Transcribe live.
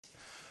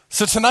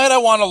So tonight I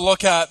want to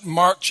look at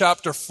Mark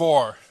chapter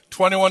 4,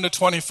 21 to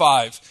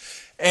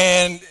 25.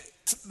 And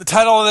the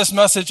title of this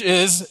message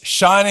is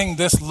Shining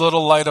This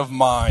Little Light of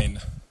Mine.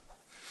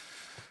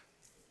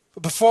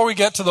 But before we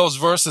get to those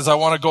verses, I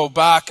want to go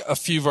back a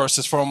few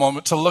verses for a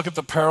moment to look at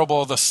the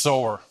parable of the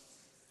sower.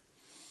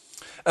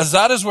 As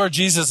that is where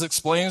Jesus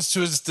explains to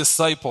his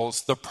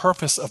disciples the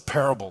purpose of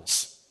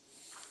parables.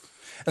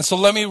 And so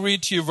let me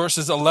read to you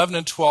verses 11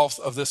 and 12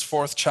 of this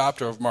fourth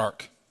chapter of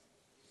Mark.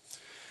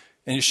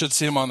 And you should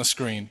see them on the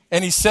screen.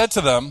 And he said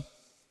to them,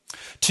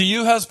 "To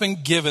you has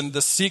been given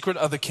the secret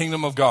of the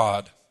kingdom of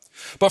God.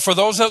 But for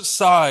those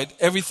outside,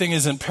 everything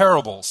is in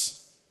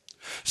parables,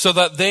 so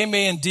that they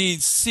may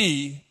indeed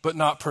see, but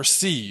not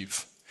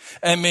perceive,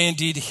 and may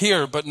indeed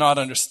hear, but not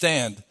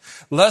understand,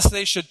 lest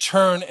they should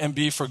turn and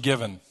be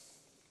forgiven."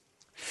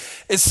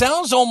 It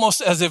sounds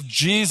almost as if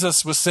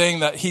Jesus was saying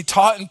that he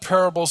taught in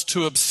parables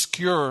to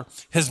obscure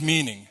his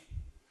meaning,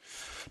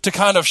 to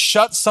kind of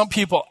shut some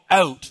people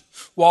out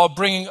while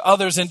bringing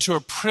others into a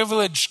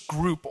privileged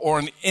group or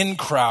an in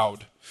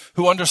crowd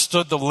who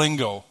understood the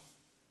lingo.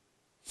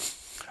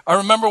 I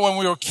remember when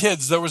we were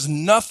kids, there was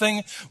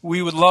nothing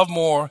we would love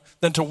more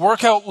than to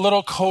work out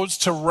little codes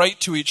to write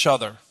to each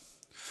other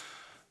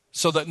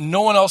so that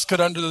no one else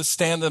could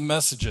understand the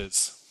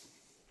messages.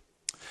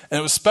 And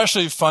it was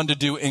especially fun to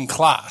do in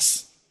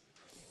class.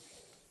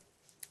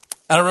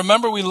 And I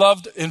remember we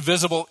loved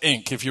invisible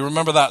ink, if you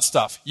remember that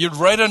stuff. You'd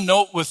write a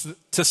note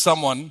to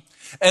someone,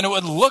 and it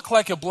would look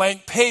like a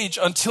blank page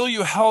until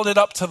you held it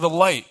up to the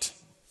light,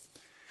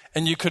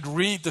 and you could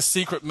read the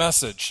secret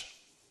message.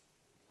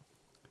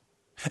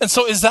 And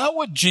so is that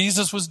what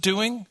Jesus was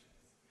doing?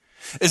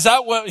 Is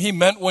that what he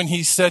meant when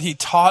he said he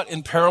taught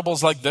in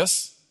parables like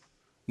this?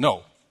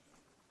 No,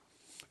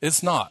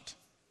 it's not.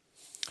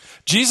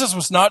 Jesus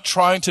was not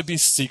trying to be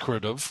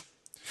secretive.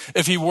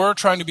 If he were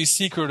trying to be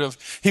secretive,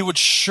 he would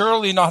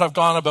surely not have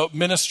gone about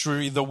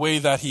ministry the way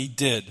that he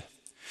did.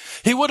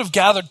 He would have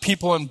gathered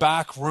people in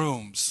back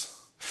rooms.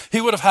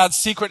 He would have had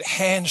secret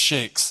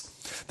handshakes.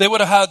 They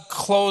would have had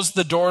closed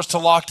the doors to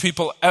lock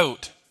people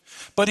out.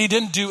 But he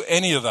didn't do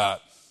any of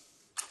that.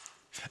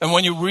 And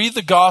when you read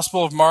the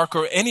Gospel of Mark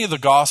or any of the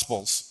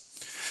Gospels,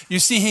 you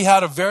see he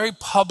had a very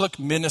public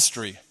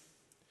ministry.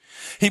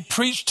 He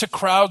preached to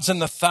crowds in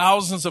the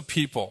thousands of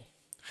people.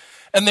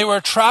 And they were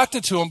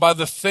attracted to him by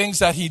the things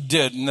that he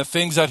did and the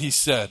things that he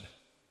said.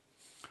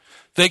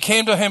 They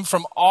came to him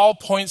from all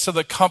points of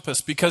the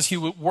compass because he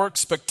would work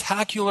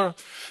spectacular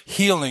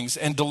healings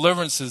and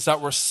deliverances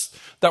that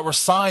were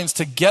signs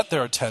to get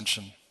their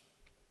attention.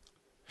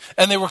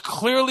 And they were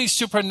clearly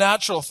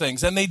supernatural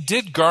things, and they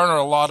did garner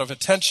a lot of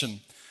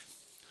attention.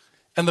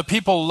 And the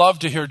people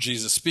loved to hear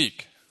Jesus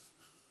speak.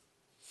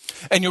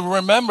 And you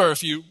remember,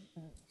 if you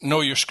know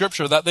your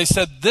scripture, that they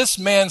said, "This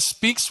man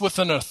speaks with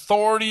an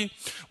authority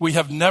we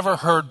have never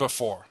heard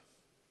before."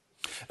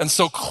 And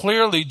so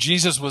clearly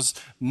Jesus was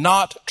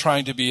not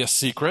trying to be a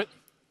secret,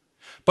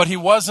 but he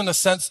was in a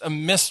sense a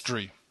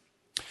mystery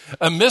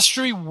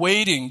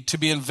waiting to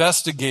be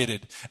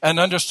investigated and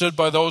understood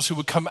by those who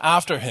would come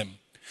after him,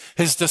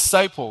 his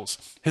disciples,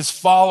 his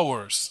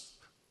followers,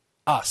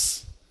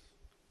 us.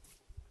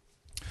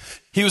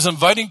 He was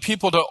inviting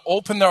people to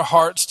open their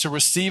hearts to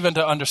receive and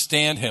to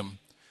understand him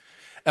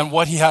and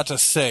what he had to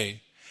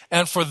say,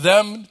 and for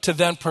them to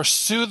then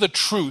pursue the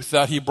truth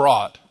that he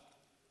brought.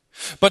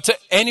 But to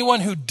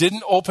anyone who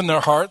didn't open their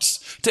hearts,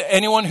 to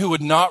anyone who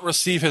would not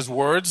receive his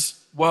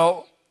words,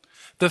 well,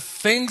 the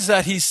things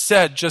that he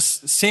said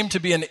just seemed to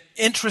be an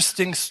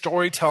interesting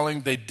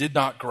storytelling they did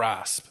not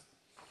grasp.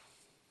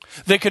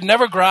 They could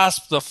never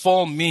grasp the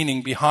full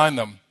meaning behind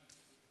them.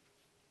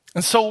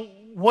 And so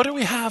what do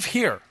we have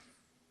here?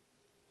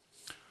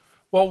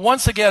 Well,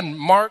 once again,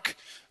 Mark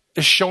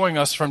is showing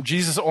us from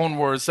Jesus' own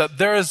words that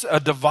there is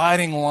a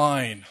dividing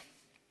line,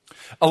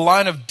 a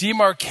line of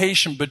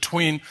demarcation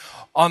between,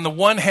 on the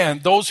one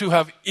hand, those who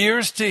have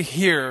ears to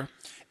hear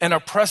and are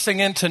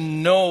pressing in to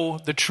know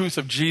the truth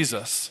of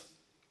Jesus.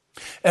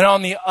 And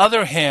on the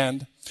other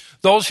hand,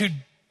 those who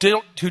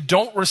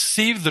don't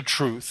receive the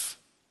truth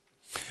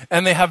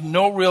and they have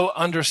no real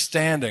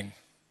understanding.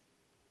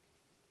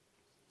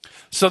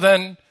 So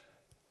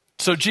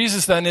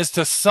Jesus then is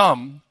to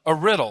some a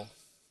riddle.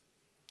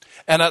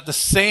 And at the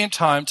same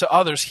time, to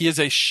others, he is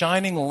a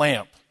shining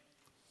lamp.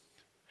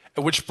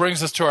 Which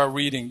brings us to our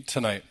reading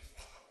tonight.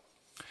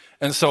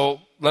 And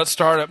so let's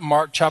start at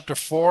Mark chapter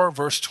 4,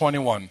 verse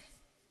 21.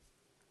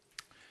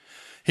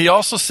 He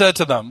also said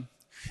to them,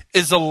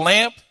 Is a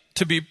lamp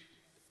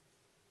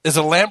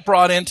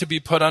brought in to be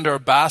put under a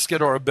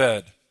basket or a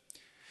bed?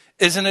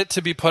 Isn't it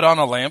to be put on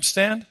a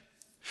lampstand?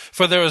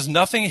 For there is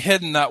nothing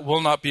hidden that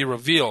will not be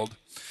revealed,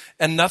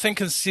 and nothing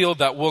concealed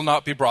that will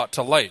not be brought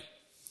to light.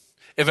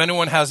 If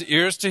anyone has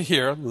ears to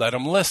hear, let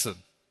him listen.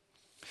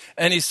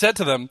 And he said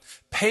to them,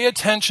 Pay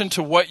attention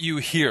to what you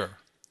hear.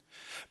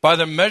 By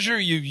the measure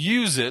you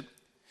use it,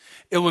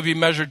 it will be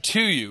measured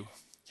to you,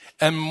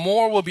 and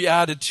more will be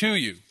added to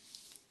you.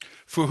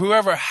 For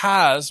whoever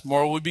has,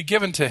 more will be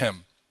given to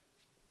him.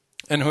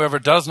 And whoever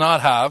does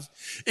not have,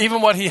 even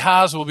what he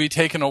has will be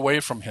taken away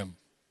from him.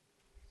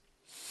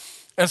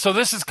 And so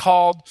this is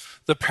called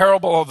the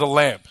parable of the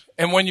lamp.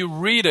 And when you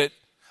read it,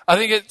 I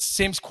think it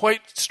seems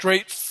quite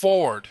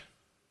straightforward.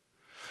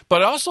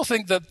 But I also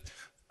think that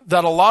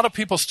a lot of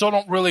people still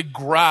don't really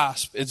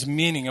grasp its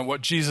meaning and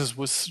what Jesus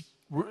was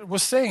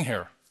saying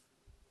here.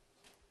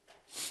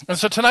 And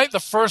so tonight, the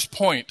first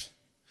point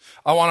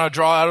I want to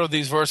draw out of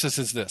these verses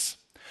is this.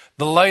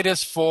 The light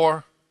is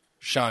for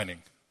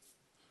shining.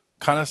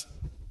 Kind of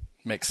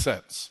makes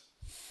sense.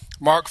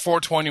 Mark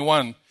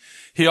 4:21,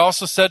 he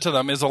also said to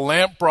them, is a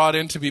lamp brought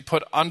in to be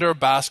put under a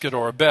basket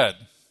or a bed?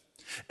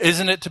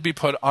 Isn't it to be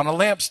put on a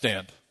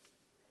lampstand?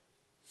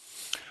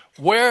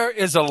 Where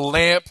is a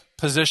lamp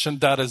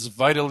positioned that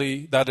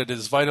it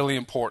is vitally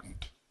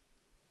important?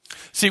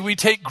 See, we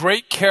take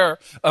great care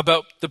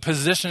about the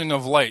positioning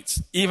of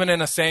lights, even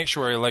in a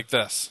sanctuary like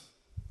this.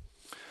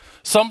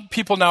 Some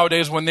people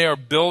nowadays, when they are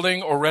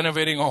building or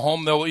renovating a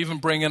home, they'll even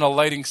bring in a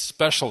lighting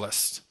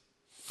specialist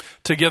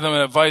to give them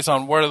advice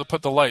on where to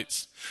put the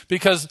lights.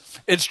 Because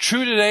it's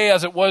true today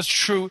as it was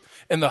true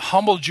in the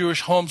humble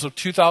Jewish homes of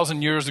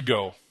 2,000 years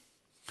ago,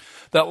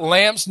 that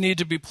lamps need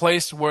to be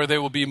placed where they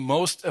will be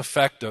most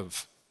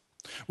effective,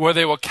 where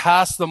they will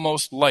cast the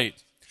most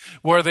light,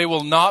 where they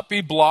will not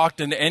be blocked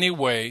in any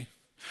way,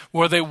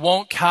 where they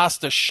won't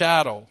cast a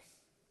shadow.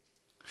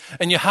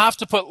 And you have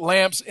to put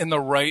lamps in the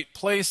right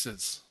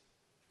places.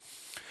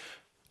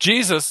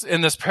 Jesus,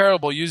 in this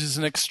parable, uses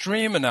an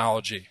extreme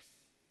analogy.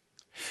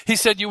 He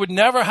said you would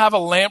never have a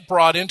lamp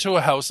brought into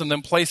a house and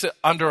then place it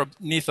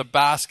underneath a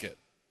basket.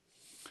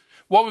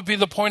 What would be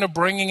the point of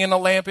bringing in a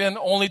lamp in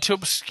only to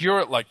obscure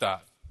it like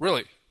that?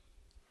 Really?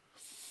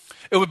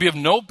 It would be of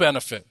no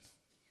benefit.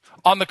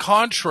 On the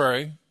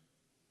contrary,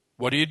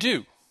 what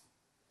do?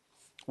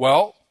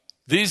 Well,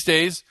 these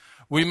days,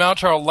 we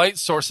mount our light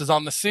sources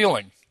on the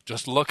ceiling.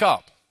 Just look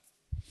up.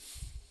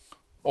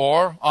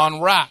 Or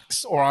on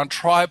racks or on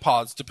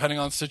tripods, depending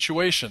on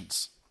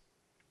situations.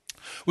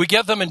 We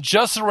get them in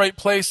just the right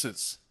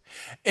places.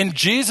 In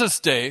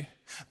Jesus' day,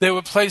 they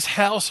would place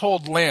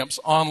household lamps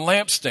on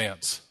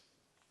lampstands.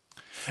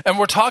 And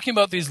we're talking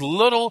about these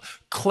little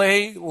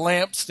clay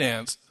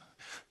lampstands,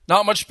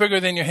 not much bigger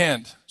than your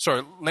hand.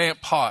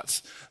 Lamp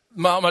pots,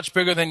 not much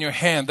bigger than your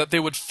hand, that they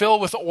would fill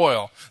with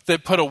oil.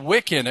 They'd put a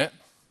wick in it,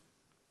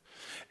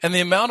 and the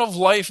amount of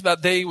light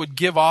that they would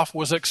give off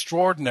was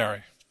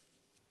extraordinary.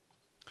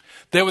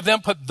 They would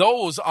then put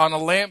those on a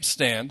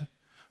lampstand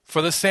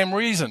for the same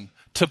reason,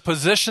 to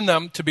position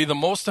them to be the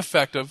most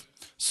effective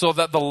so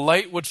that the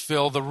light would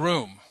fill the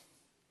room.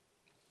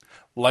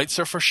 Lights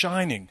are for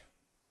shining.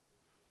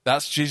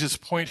 That's Jesus'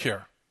 point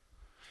here.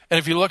 And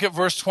if you look at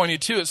verse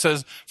 22, it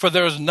says, for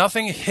there is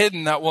nothing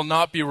hidden that will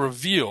not be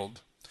revealed,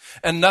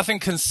 and nothing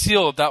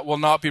concealed that will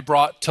not be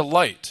brought to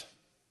light.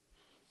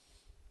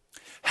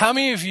 How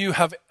many of you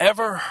have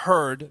ever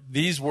heard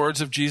these words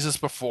of Jesus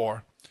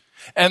before,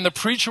 and the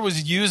preacher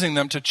was using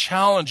them to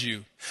challenge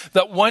you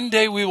that one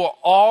day we will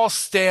all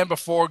stand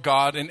before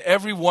God and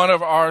every one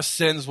of our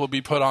sins will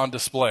be put on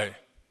display?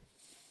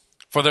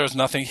 For there is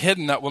nothing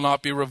hidden that will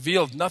not be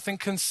revealed, nothing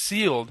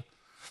concealed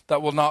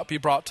that will not be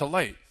brought to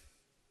light.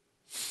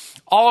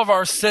 All of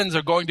our sins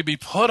are going to be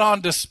put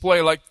on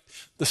display like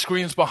the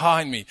screens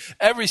behind me.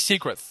 Every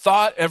secret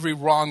thought, every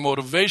wrong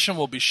motivation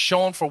will be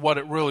shown for what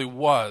it really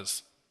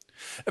was.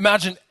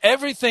 Imagine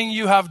everything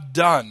you have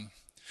done.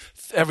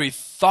 Every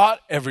thought,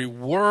 every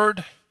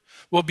word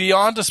will be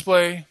on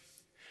display,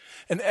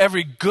 and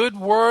every good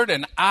word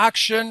and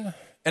action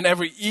and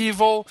every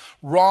evil,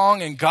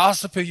 wrong, and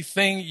gossipy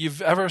thing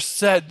you've ever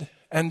said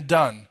and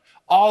done,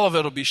 all of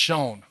it will be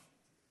shown.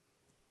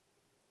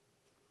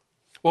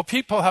 Well,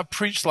 people have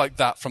preached like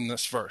that from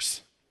this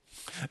verse.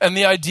 And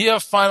the idea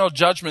of final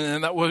judgment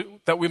and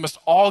that we must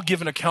all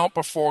give an account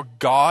before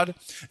God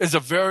is a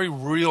very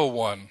real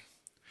one.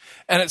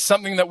 And it's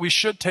something that we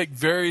should take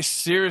very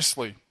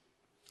seriously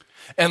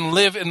and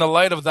live in the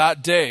light of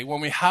that day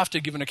when we have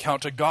to give an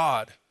account to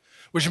God,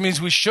 which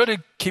means we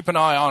should keep an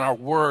eye on our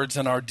words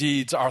and our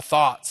deeds, our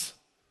thoughts.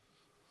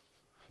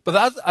 But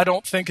that, I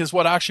don't think, is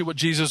what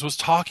Jesus was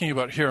talking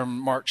about here in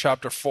Mark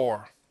chapter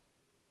 4.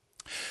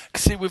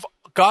 See, we've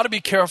got to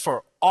be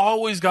careful,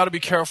 always got to be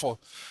careful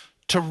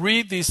to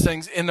read these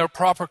things in their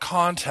proper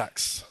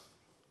context.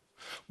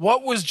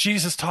 What was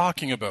Jesus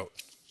talking about?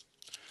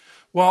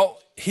 Well,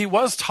 he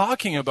was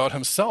talking about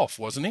himself,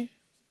 wasn't he?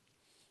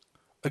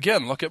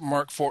 Again, look at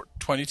Mark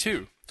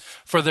 4:22.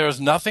 For there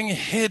is nothing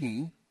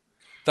hidden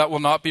that will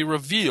not be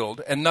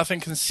revealed, and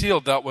nothing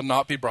concealed that will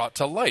not be brought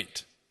to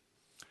light.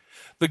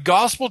 The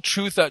gospel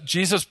truth that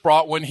Jesus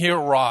brought when he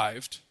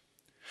arrived,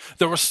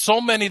 there were so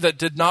many that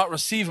did not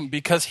receive him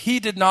because he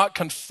did not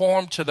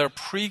conform to their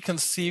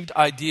preconceived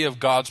idea of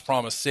God's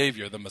promised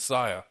Savior, the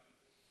Messiah.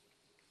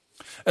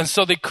 And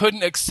so they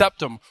couldn't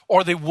accept him,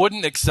 or they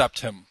wouldn't accept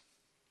him.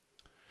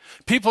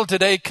 People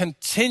today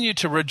continue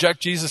to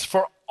reject Jesus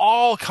for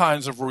all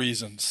kinds of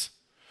reasons,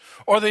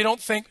 or they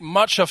don't think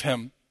much of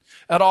him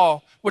at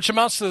all, which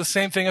amounts to the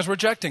same thing as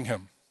rejecting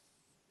him.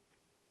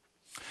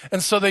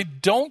 And so they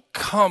don't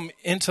come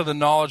into the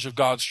knowledge of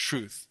God's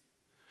truth,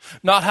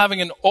 not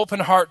having an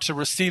open heart to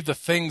receive the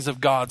things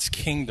of God's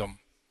kingdom.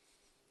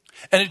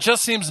 And it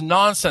just seems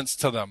nonsense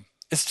to them.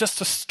 It's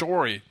just a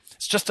story.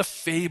 It's just a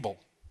fable.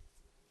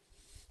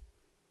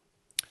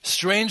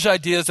 Strange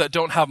ideas that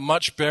don't have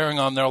much bearing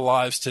on their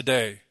lives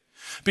today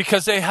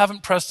because they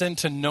haven't pressed in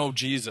to know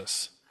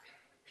Jesus.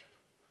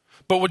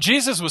 But what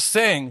Jesus was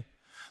saying,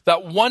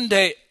 that one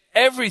day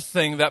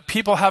everything that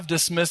people have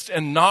dismissed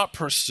and not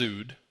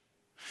pursued,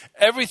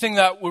 everything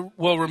that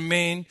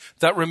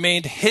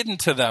remained hidden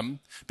to them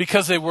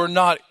because they were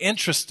not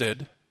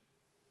interested,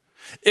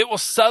 it will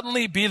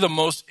suddenly be the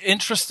most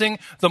interesting,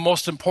 the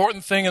most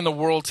important thing in the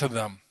world to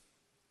them.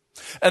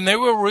 And they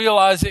will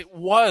realize it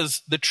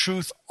was the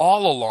truth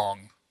all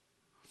along.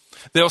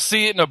 They'll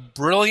see it in a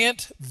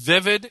brilliant,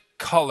 vivid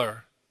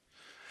color.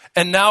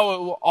 And now it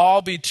will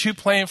all be too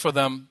plain for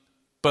them,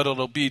 but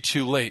it'll be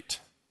too late.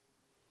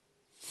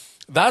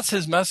 That's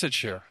his message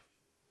here.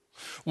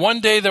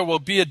 One day there will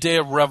be a day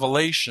of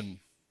revelation.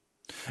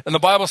 And the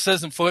Bible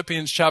says in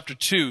Philippians chapter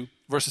 2,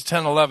 verses 10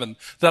 and 11,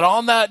 that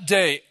on that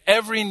day,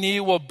 every knee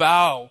will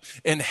bow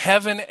in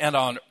heaven and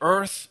on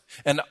earth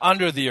and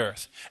under the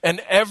earth. And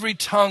every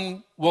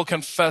tongue will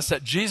confess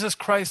that Jesus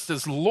Christ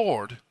is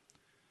Lord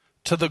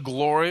to the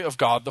glory of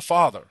God the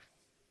Father.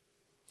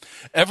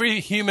 Every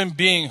human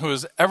being who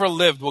has ever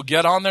lived will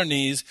get on their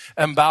knees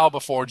and bow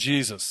before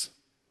Jesus.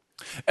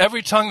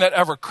 Every tongue that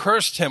ever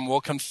cursed him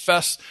will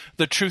confess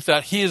the truth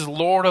that he is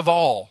Lord of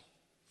all.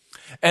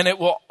 And it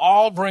will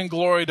all bring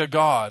glory to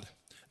God.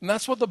 And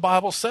that's what the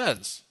Bible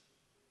says.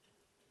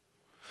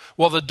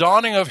 Well, the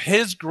dawning of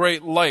his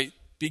great light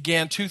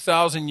began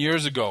 2,000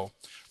 years ago,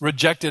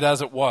 rejected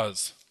as it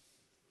was.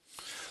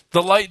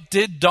 The light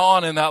did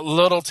dawn in that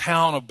little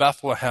town of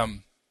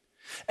Bethlehem,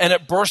 and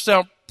it burst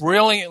out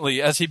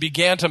brilliantly as he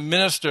began to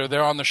minister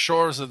there on the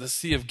shores of the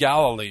Sea of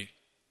Galilee.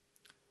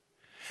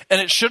 And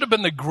it should have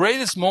been the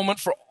greatest moment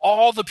for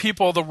all the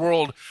people of the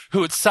world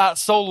who had sat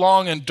so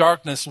long in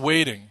darkness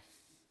waiting.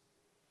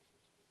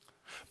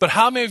 But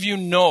how many of you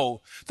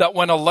know that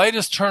when a light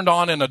is turned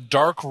on in a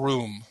dark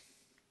room,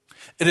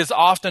 it is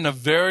often a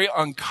very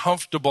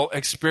uncomfortable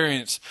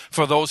experience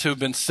for those who have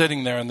been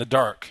sitting there in the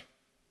dark?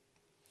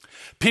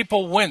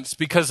 People wince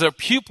because their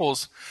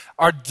pupils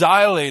are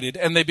dilated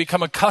and they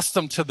become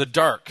accustomed to the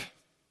dark.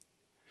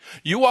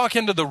 You walk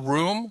into the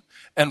room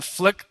and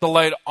flick the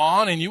light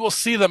on and you will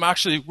see them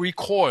actually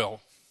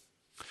recoil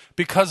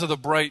because of the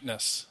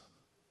brightness.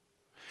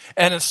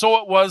 And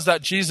so it was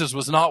that Jesus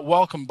was not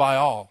welcomed by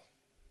all.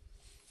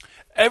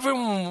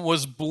 Everyone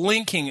was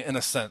blinking in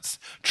a sense,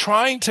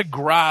 trying to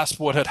grasp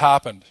what had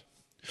happened,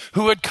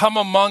 who had come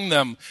among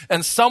them,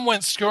 and some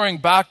went scurrying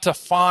back to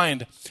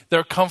find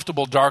their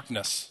comfortable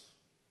darkness.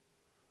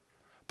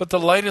 But the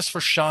light is for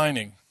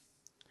shining,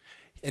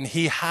 and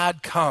he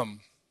had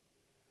come,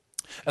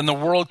 and the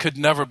world could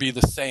never be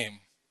the same.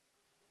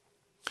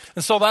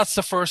 And so that's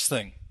the first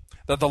thing,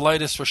 that the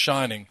light is for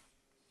shining.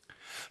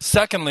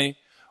 Secondly,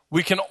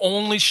 we can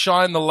only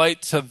shine the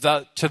light to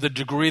the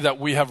degree that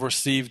we have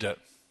received it.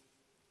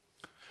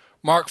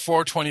 Mark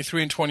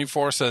 4:23 and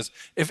 24 says,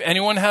 "If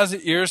anyone has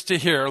ears to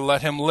hear,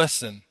 let him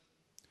listen."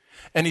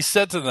 And he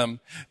said to them,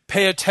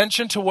 "Pay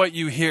attention to what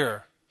you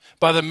hear.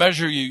 By the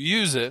measure you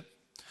use it,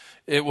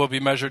 it will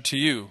be measured to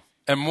you,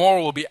 and more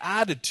will be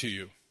added to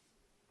you."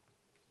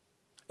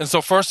 And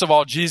so first of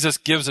all, Jesus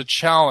gives a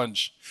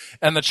challenge.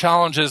 And the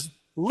challenge is,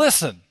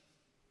 listen.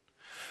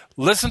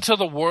 Listen to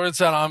the words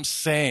that I'm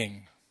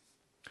saying.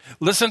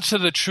 Listen to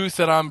the truth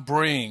that I'm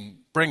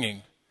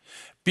bringing.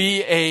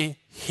 Be a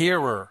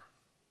hearer.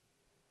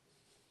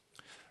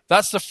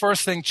 That's the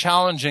first thing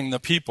challenging the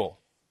people.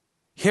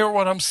 Hear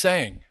what I'm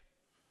saying.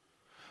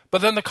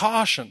 But then the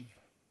caution.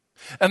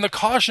 And the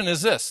caution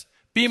is this: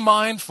 be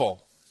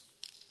mindful.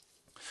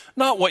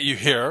 Not what you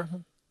hear.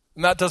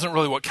 And that doesn't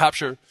really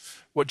capture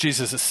what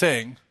Jesus is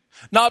saying.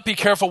 Not be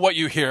careful what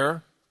you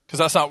hear, because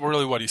that's not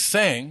really what he's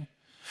saying.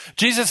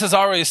 Jesus has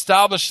already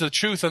established the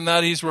truth and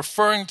that he's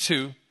referring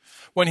to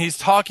when he's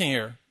talking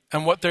here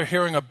and what they're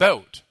hearing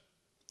about.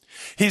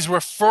 He's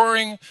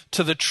referring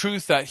to the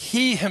truth that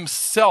he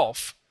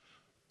himself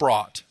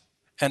brought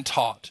and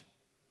taught,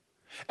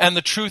 and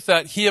the truth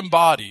that he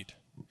embodied,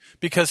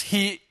 because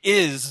he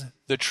is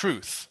the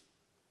truth.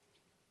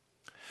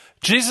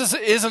 Jesus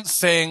isn't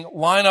saying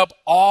line up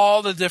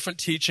all the different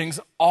teachings,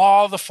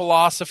 all the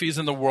philosophies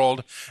in the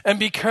world, and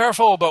be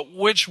careful about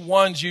which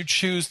ones you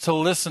choose to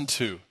listen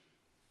to.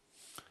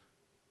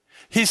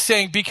 He's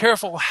saying be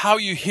careful how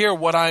you hear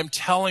what I'm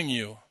telling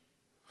you,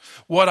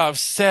 what I've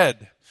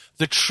said,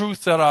 the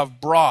truth that I've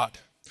brought.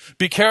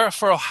 Be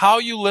careful how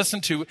you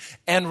listen to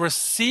and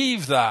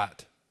receive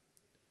that.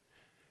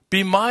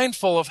 Be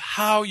mindful of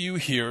how you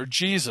hear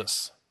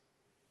Jesus.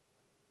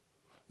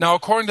 Now,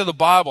 according to the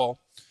Bible,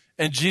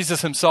 and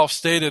Jesus himself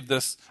stated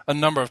this a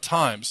number of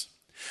times,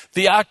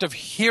 the act of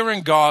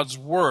hearing God's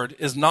word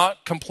is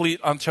not complete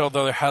until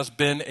there has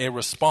been a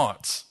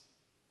response.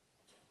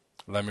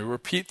 Let me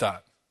repeat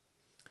that.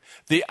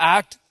 The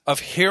act of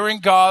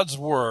hearing God's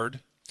word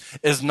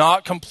is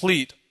not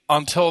complete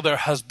until there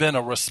has been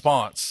a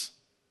response.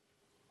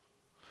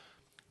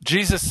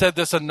 Jesus said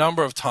this a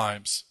number of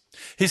times.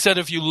 He said,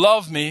 "If you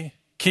love me,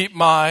 keep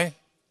my..."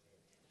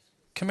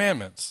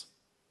 commandments.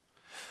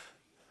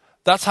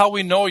 That's how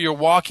we know you're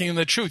walking in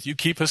the truth. You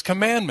keep his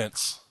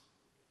commandments.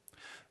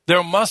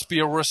 There must be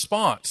a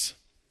response.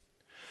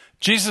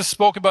 Jesus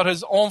spoke about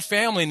his own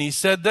family, and he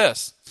said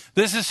this: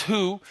 "This is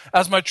who,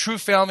 as my true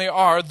family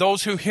are,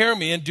 those who hear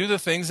me and do the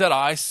things that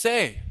I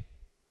say."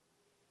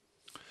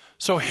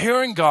 So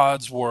hearing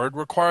God's word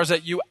requires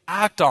that you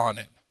act on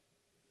it.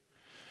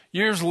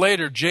 Years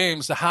later,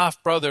 James, the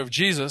half-brother of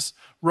Jesus,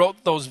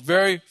 wrote those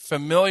very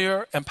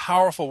familiar and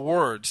powerful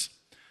words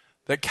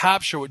that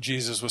capture what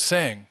Jesus was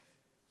saying.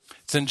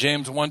 It's in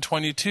James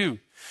 1:22.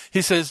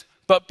 He says,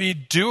 "But be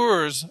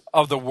doers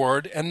of the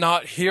word and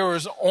not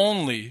hearers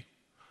only,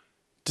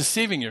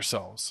 deceiving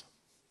yourselves."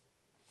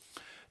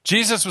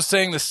 Jesus was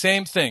saying the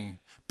same thing.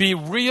 Be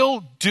real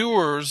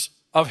doers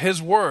of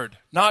his word,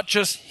 not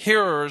just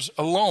hearers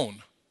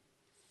alone.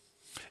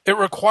 It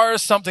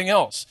requires something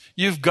else.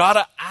 You've got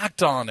to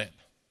act on it.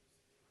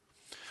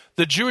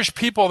 The Jewish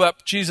people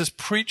that Jesus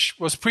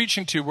was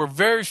preaching to were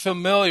very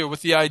familiar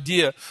with the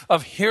idea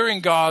of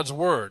hearing God's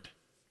word.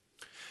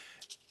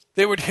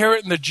 They would hear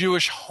it in the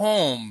Jewish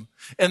home,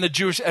 in the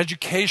Jewish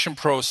education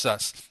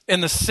process,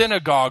 in the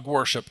synagogue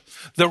worship.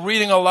 The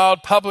reading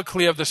aloud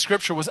publicly of the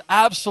scripture was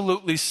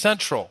absolutely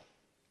central.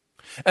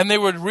 And they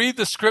would read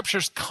the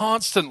scriptures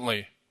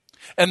constantly.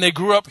 And they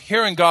grew up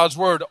hearing God's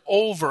word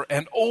over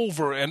and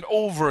over and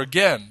over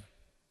again.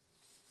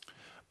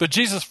 But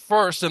Jesus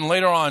first, and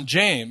later on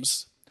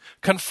James,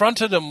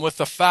 confronted them with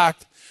the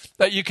fact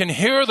that you can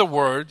hear the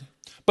word,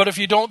 but if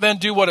you don't then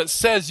do what it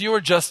says, you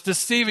are just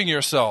deceiving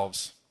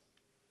yourselves.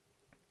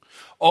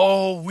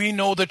 Oh, we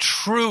know the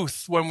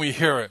truth when we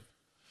hear it.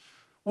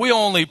 We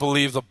only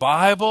believe the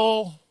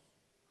Bible.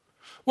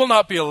 We'll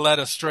not be led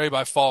astray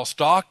by false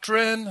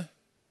doctrine.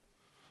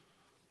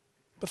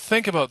 But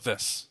think about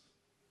this.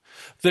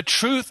 The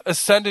truth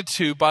ascended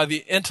to by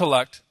the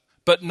intellect,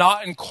 but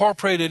not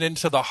incorporated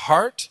into the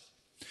heart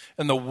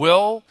and the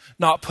will,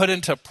 not put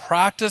into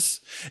practice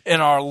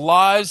in our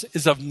lives,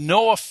 is of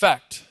no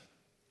effect.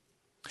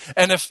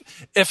 And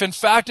if in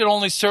fact it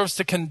only serves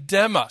to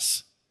condemn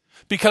us,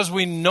 because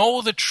we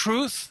know the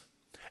truth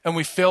and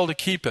we fail to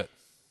keep it.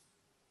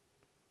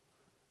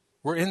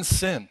 We're in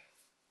sin.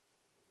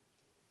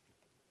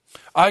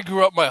 I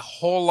grew up my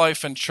whole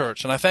life in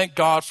church, and I thank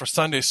God for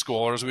Sunday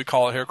school, or as we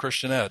call it here,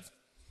 Christian Ed.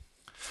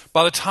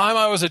 By the time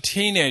I was a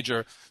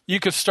teenager, you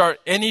could start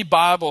any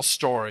Bible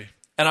story,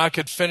 and I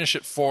could finish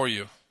it for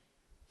you.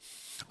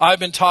 I've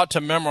been taught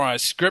to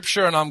memorize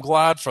Scripture, and I'm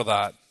glad for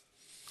that.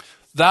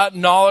 That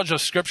knowledge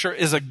of Scripture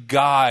is a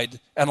guide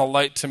and a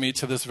light to me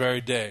to this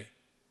very day.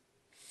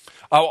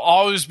 I will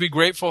always be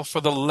grateful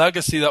for the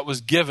legacy that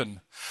was given.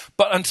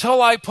 But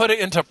until I put it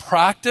into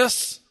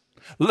practice,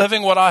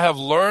 living what I have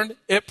learned,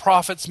 it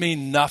profits me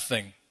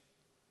nothing.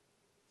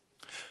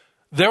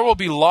 There will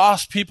be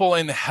lost people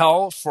in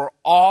hell for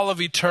all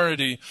of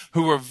eternity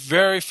who were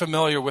very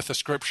familiar with the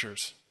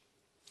Scriptures,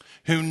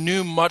 who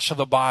knew much of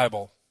the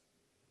Bible.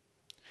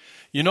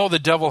 You know, the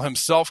devil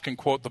himself can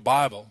quote the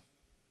Bible.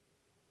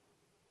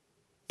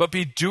 But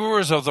be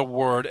doers of the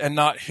word and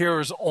not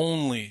hearers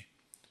only,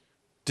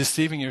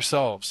 deceiving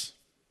yourselves.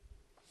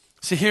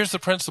 See, here's the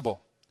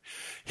principle.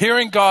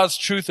 Hearing God's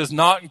truth is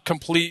not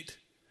complete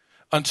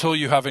until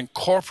you have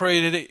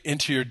incorporated it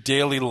into your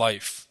daily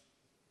life.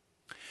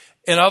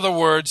 In other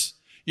words,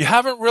 you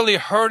haven't really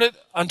heard it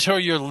until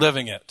you're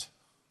living it.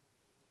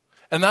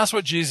 And that's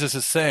what Jesus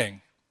is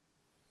saying.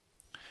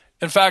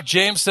 In fact,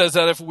 James says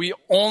that if we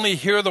only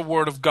hear the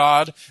word of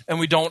God and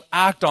we don't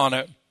act on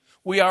it,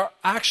 we are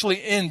actually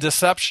in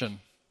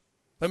deception.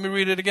 Let me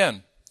read it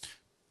again.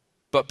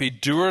 But be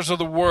doers of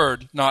the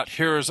word, not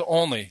hearers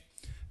only,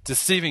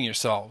 deceiving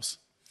yourselves.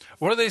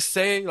 What do they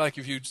say? Like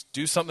if you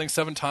do something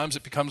 7 times,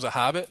 it becomes a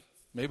habit?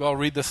 Maybe I'll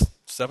read this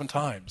 7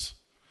 times.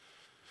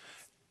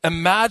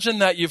 Imagine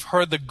that you've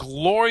heard the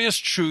glorious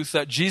truth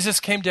that Jesus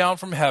came down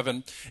from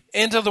heaven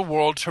into the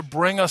world to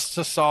bring us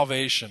to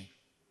salvation.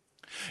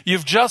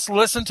 You've just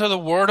listened to the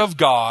word of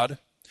God,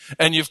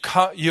 and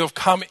you have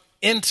come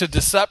into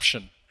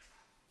deception.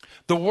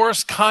 The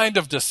worst kind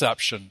of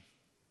deception.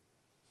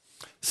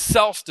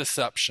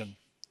 Self-deception.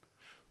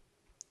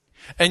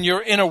 And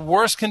you're in a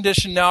worse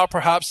condition now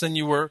perhaps than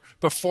you were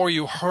before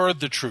you heard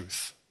the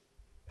truth.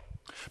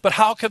 But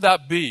how could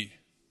that be?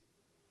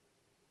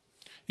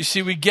 You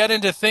see, we get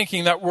into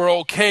thinking that we're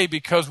okay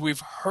because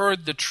we've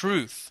heard the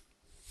truth,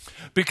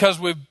 because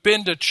we've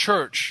been to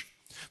church,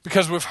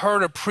 because we've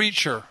heard a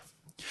preacher,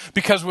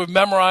 because we've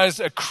memorized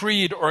a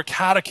creed or a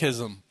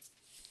catechism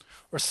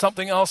or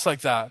something else like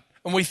that.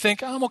 And we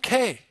think, I'm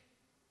okay.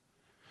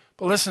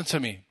 But listen to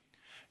me.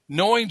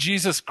 Knowing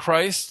Jesus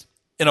Christ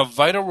in a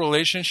vital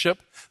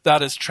relationship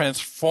that is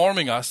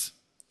transforming us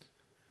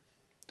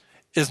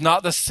is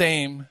not the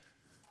same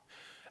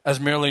as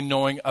merely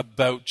knowing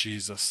about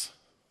Jesus.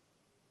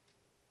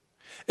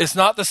 It's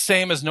not the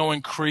same as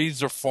knowing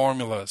creeds or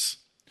formulas.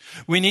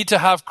 We need to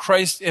have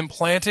Christ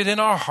implanted in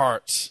our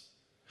hearts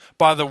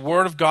by the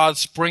word of God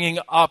springing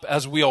up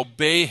as we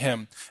obey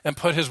him and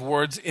put his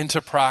words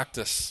into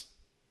practice.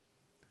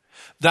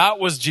 That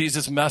was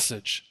Jesus'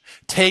 message.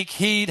 Take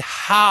heed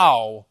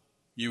how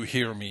you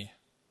hear me.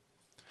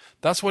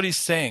 That's what he's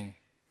saying.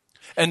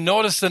 And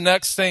notice the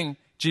next thing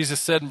Jesus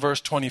said in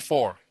verse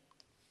 24.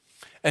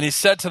 And he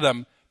said to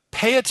them,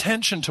 pay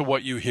attention to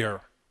what you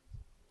hear.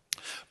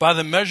 By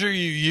the measure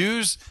you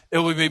use, it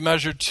will be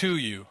measured to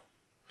you,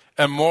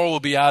 and more will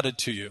be added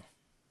to you.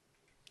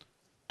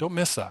 Don't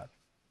miss that.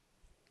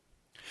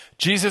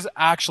 Jesus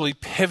actually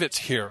pivots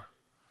here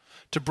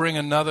to bring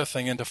another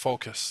thing into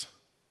focus.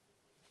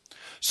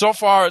 So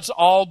far, it's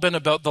all been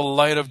about the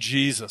light of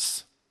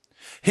Jesus.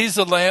 He's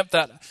the lamp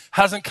that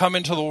hasn't come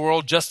into the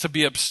world just to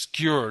be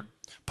obscured,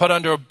 put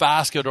under a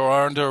basket or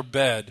under a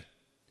bed.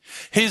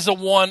 He's the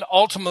one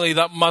ultimately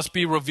that must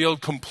be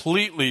revealed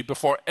completely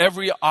before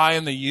every eye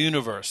in the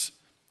universe.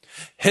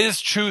 His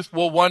truth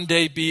will one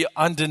day be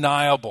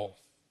undeniable.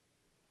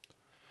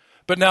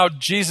 But now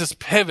Jesus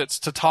pivots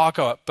to talk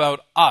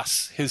about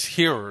us, his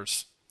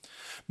hearers,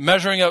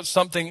 measuring out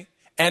something,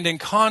 and in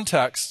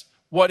context,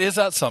 what is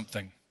that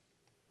something?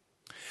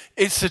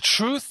 It's the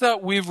truth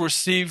that we've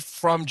received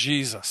from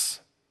Jesus.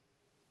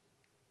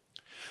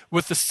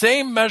 With the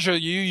same measure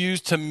you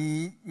use to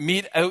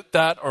mete out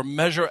that or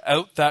measure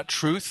out that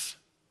truth,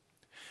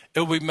 it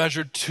will be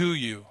measured to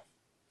you.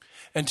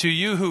 And to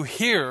you who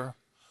hear,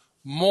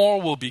 more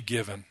will be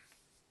given.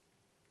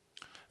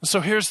 And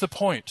so here's the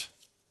point.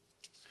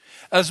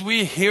 As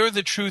we hear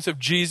the truth of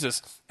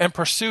Jesus and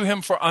pursue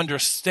him for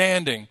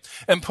understanding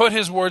and put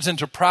his words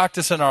into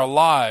practice in our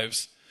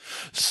lives,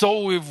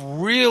 so we've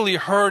really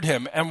heard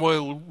him and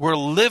we're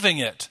living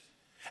it.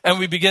 And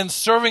we begin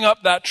serving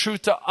up that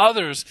truth to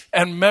others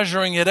and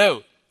measuring it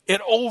out. It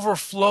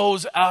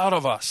overflows out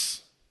of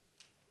us.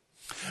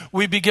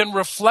 We begin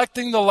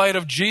reflecting the light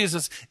of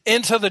Jesus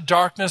into the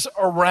darkness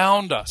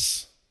around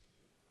us.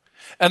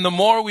 And the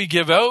more we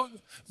give out,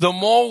 the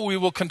more we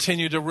will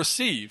continue to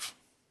receive.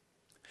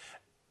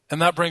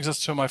 And that brings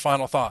us to my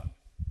final thought.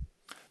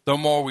 The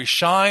more we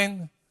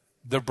shine,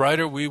 the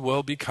brighter we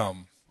will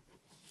become.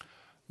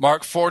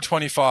 Mark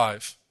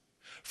 4:25.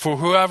 For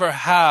whoever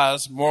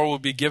has, more will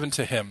be given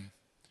to him.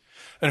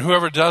 And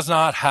whoever does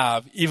not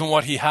have, even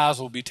what he has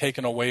will be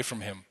taken away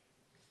from him.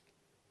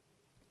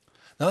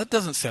 Now that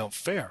doesn't sound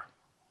fair.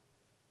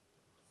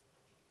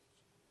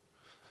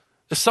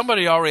 If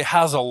somebody already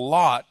has a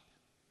lot,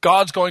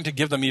 God's going to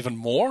give them even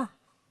more?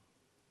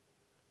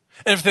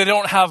 And if they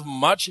don't have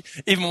much,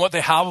 even what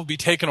they have will be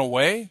taken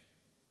away?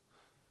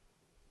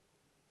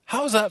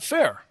 How is that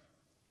fair?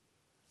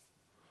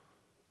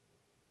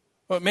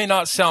 Well, it may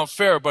not sound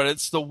fair, but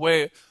it's the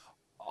way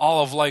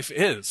all of life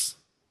is.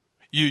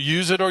 You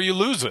use it or you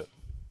lose it.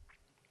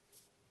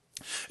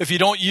 If you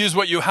don't use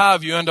what you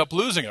have, you end up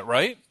losing it,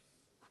 right?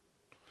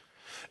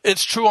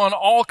 It's true on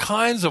all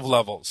kinds of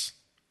levels.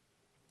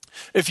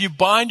 If you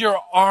bind your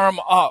arm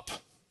up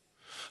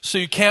so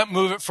you can't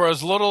move it for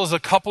as little as a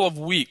couple of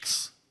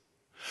weeks,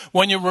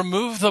 when you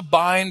remove the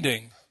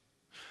binding,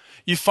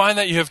 you find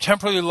that you have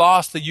temporarily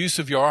lost the use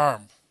of your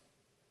arm.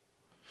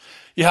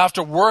 You have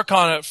to work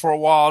on it for a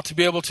while to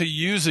be able to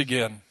use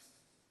again.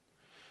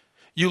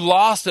 You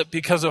lost it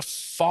because of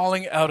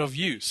falling out of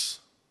use.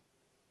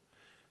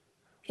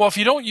 Well, if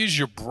you don't use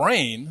your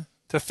brain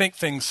to think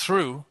things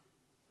through,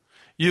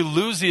 you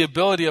lose the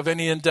ability of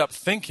any in-depth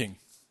thinking.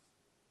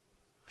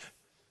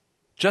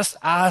 Just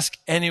ask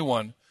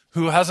anyone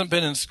who hasn't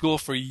been in school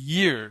for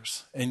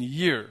years and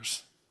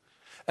years,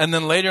 and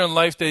then later in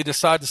life they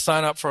decide to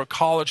sign up for a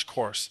college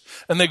course,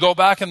 and they go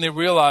back and they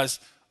realize,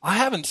 I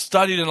haven't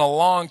studied in a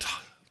long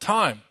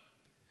time.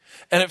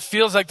 And it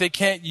feels like they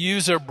can't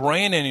use their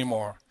brain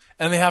anymore,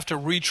 and they have to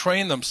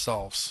retrain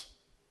themselves.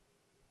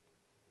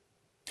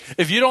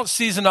 If you don't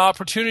seize an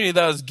opportunity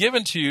that is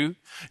given to you,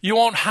 you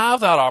won't have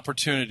that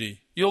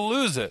opportunity. You'll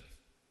lose it.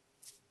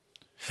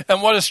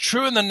 And what is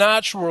true in the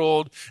natural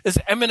world is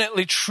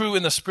eminently true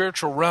in the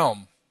spiritual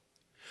realm.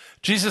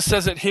 Jesus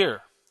says it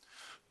here.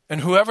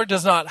 And whoever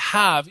does not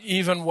have,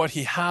 even what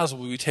he has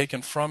will be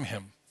taken from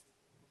him.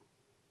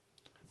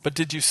 But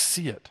did you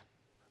see it?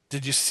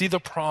 Did you see the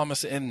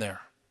promise in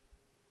there?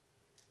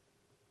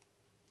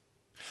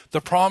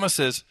 The promise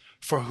is,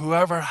 for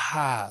whoever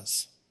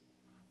has,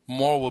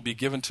 more will be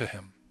given to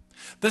him.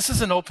 This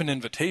is an open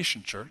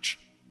invitation, church.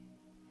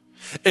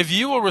 If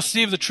you will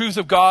receive the truth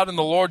of God in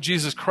the Lord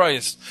Jesus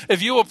Christ,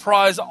 if you will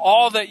prize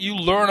all that you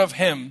learn of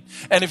him,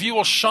 and if you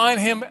will shine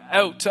him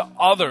out to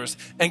others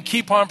and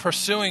keep on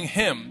pursuing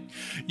him,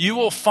 you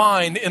will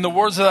find, in the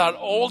words of that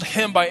old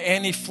hymn by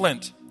Annie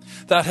Flint,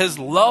 that his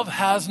love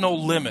has no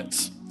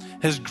limits,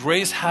 his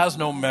grace has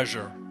no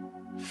measure,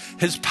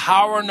 his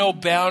power no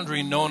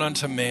boundary known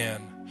unto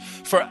man.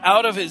 For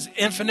out of his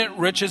infinite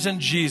riches in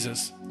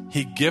Jesus,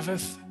 he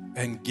giveth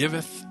and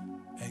giveth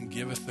and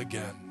giveth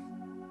again.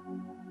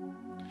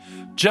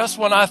 Just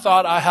when I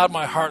thought I had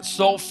my heart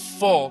so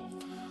full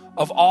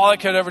of all I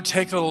could ever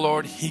take to the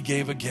Lord, he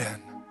gave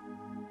again.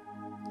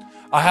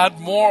 I had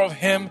more of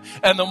him,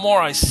 and the more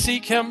I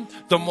seek him,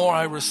 the more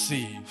I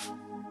receive.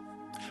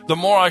 The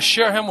more I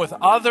share him with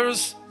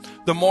others,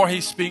 the more he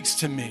speaks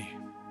to me.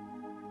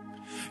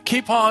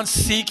 Keep on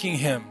seeking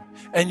him,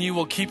 and you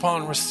will keep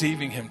on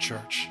receiving him,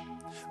 church.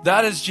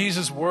 That is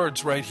Jesus'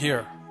 words right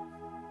here.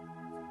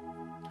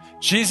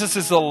 Jesus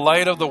is the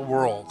light of the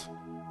world.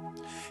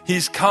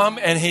 He's come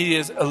and he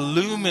has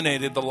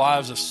illuminated the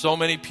lives of so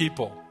many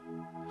people.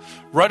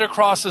 Right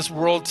across this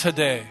world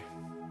today,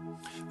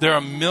 there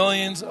are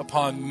millions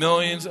upon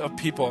millions of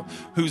people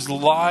whose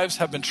lives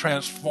have been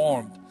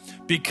transformed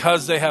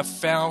because they have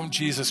found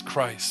Jesus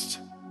Christ.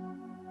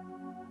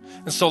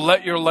 And so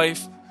let your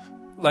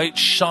light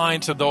shine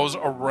to those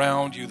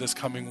around you this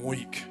coming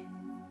week.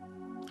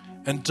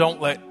 And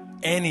don't let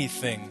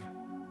anything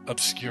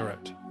obscure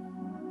it.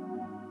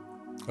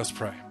 Let's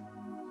pray.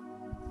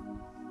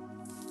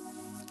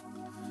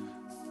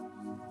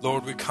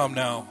 Lord, we come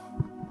now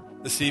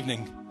this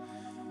evening.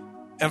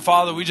 And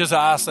Father, we just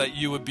ask that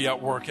you would be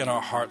at work in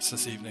our hearts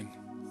this evening.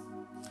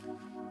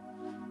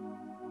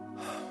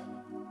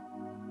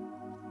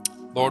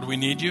 Lord, we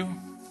need you.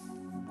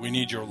 We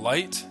need your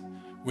light.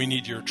 We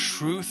need your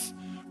truth.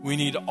 We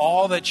need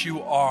all that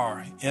you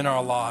are in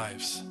our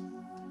lives.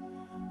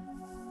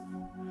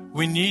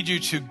 We need you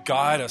to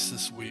guide us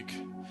this week.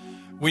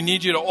 We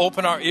need you to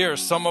open our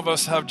ears. Some of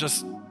us have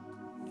just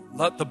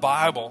let the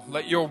Bible,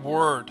 let your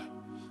word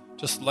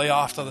just lay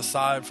off to the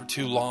side for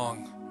too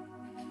long.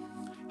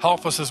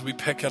 Help us as we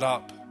pick it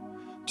up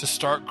to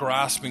start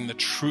grasping the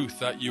truth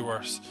that you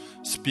are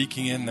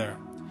speaking in there.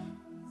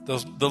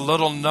 The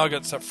little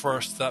nuggets at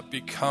first that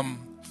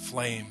become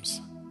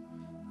flames,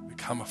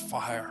 become a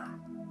fire.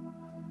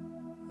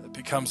 It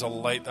becomes a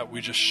light that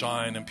we just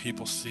shine and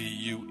people see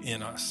you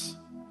in us.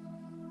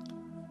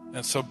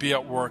 And so be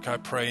at work, I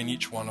pray, in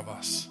each one of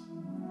us.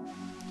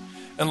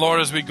 And Lord,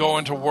 as we go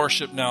into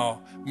worship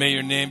now, may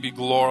your name be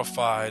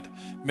glorified.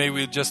 May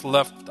we just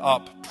lift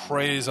up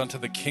praise unto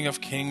the King of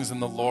Kings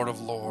and the Lord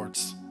of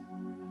Lords.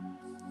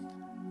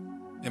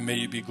 And may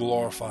you be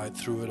glorified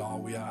through it all,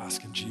 we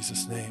ask in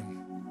Jesus' name.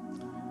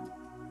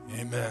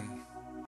 Amen.